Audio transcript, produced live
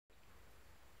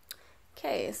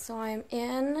Okay, so I'm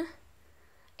in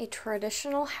a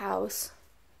traditional house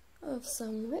of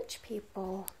some rich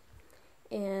people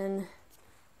in,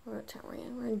 what town we're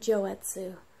in? We're in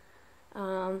Joetsu.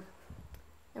 And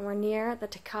we're near the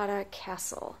Takada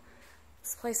Castle.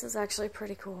 This place is actually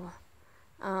pretty cool.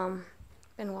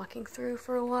 Been walking through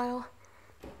for a while,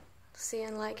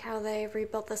 seeing like how they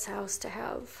rebuilt this house to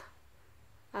have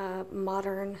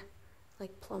modern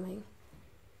like plumbing,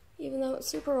 even though it's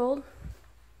super old.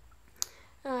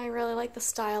 I really like the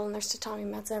style, and there's tatami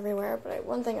mats everywhere, but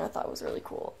one thing I thought was really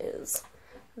cool is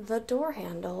the door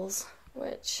handles,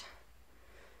 which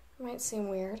might seem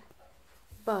weird,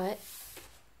 but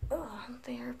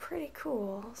they are pretty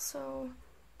cool. So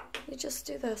you just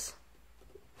do this,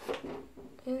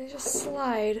 and you just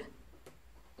slide,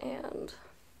 and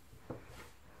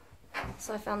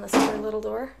so I found this other little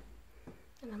door,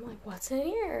 and I'm like, what's in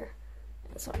here?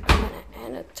 And so I open it,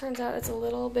 and it turns out it's a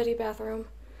little bitty bathroom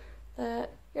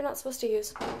that you're not supposed to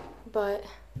use, but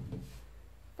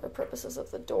for purposes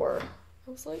of the door, I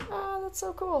was like, that's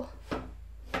so cool.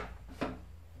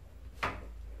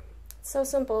 It's so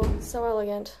simple, so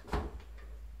elegant.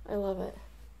 I love it.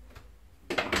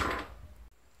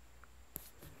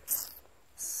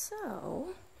 So,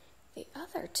 the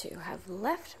other two have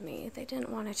left me. They didn't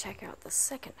want to check out the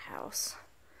second house.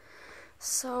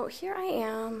 So here I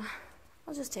am.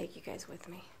 I'll just take you guys with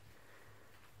me.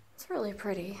 It's really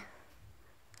pretty.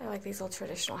 I like these old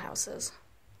traditional houses.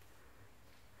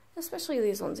 Especially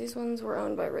these ones. These ones were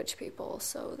owned by rich people,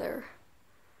 so they're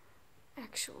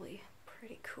actually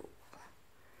pretty cool.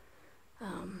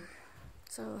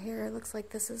 So here it looks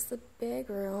like this is the big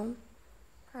room,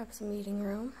 perhaps a meeting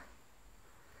room.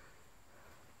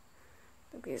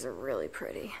 I think these are really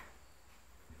pretty.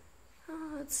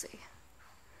 Let's see.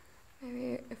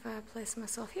 Maybe if I place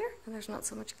myself here and there's not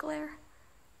so much glare,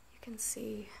 you can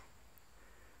see.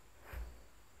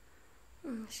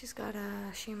 She's got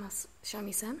a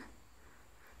shamisen.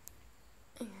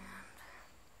 And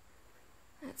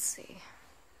let's see.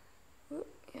 Ooh,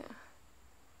 yeah.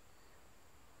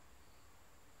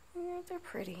 Yeah, they're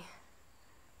pretty.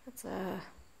 That's a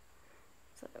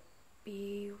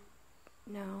bee.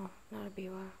 No, not a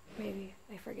biwa. Maybe.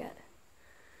 I forget.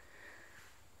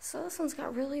 So this one's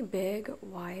got really big,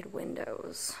 wide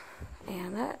windows.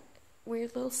 And that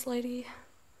weird little slidey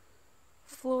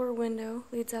floor window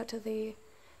leads out to the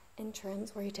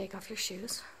entrance where you take off your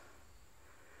shoes.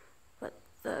 But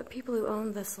the people who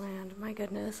owned this land, my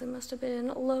goodness, it must have been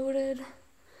loaded,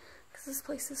 because this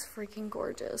place is freaking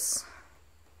gorgeous.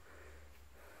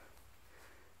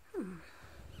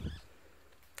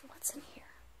 What's in here?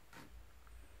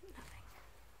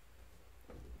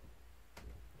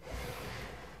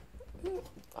 Nothing.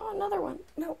 Oh, another one.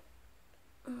 No.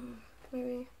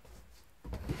 Maybe.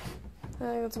 I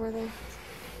think that's where they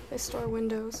store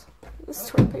windows. They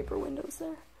store paper windows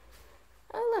there.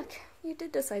 Oh, look. You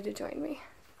did decide to join me.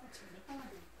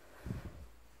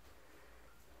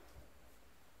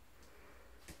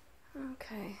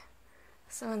 Okay.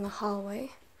 So in the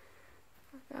hallway,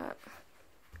 we've got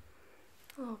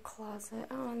a little closet.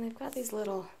 Oh, and they've got these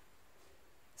little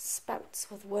spouts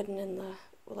with wooden in the,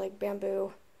 like,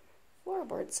 bamboo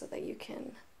floorboards so that you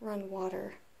can run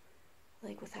water,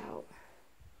 like, without.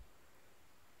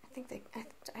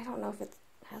 I don't know if it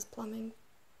has plumbing.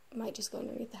 It might just go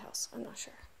underneath the house. I'm not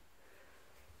sure.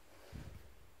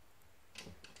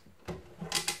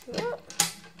 Oh.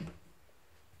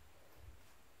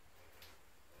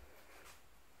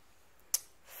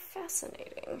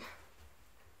 Fascinating.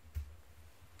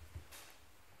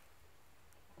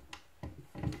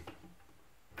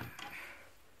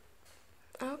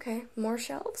 Okay, more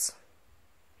shelves.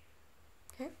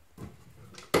 Okay.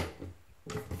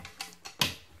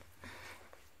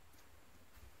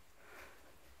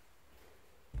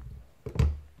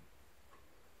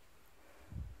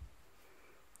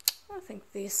 I think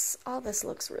all this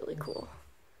looks really cool.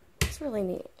 It's really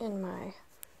neat, in my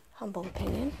humble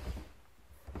opinion.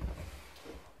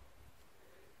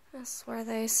 This is where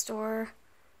they store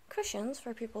cushions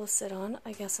for people to sit on,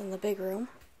 I guess, in the big room.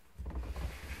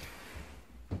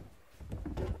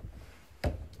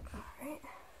 Alright.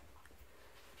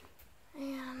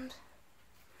 And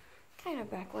kind of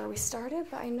back where we started,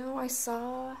 but I know I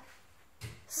saw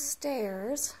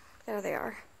stairs. There they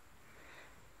are.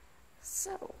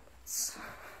 So,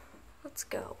 let's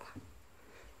go.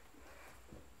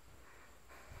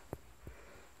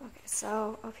 Okay,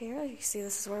 so up here, you can see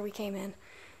this is where we came in.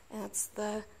 And that's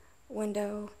the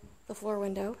window, the floor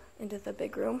window, into the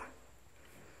big room.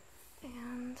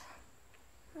 And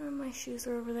my shoes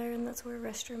are over there, and that's where the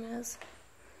restroom is.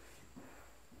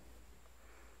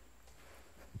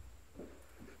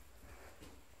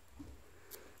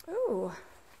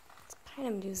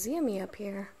 damn museum-y up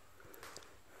here.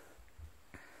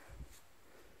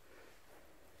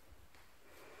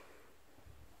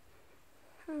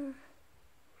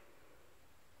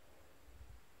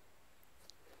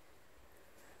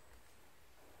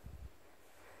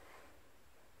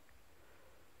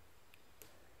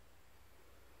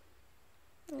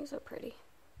 They're so pretty.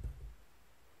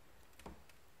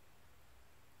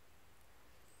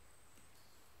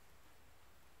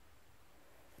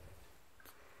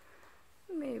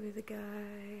 Maybe the guy,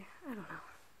 I don't know,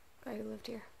 guy who lived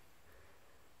here.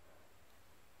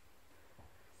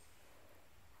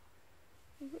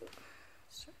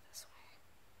 Let's try this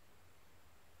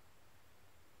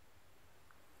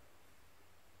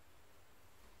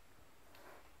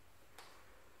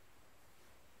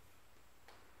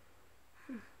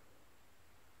way.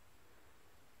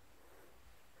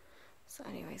 So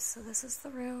anyways, so this is the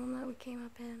room that we came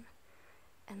up in,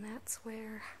 and that's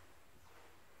where,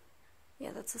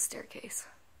 yeah, that's the staircase.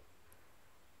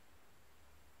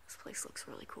 This place looks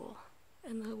really cool,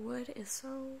 and the wood is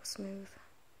so smooth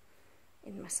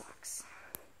in my socks.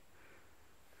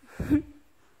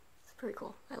 It's pretty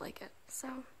cool. I like it. So,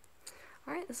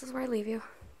 alright, this is where I leave you.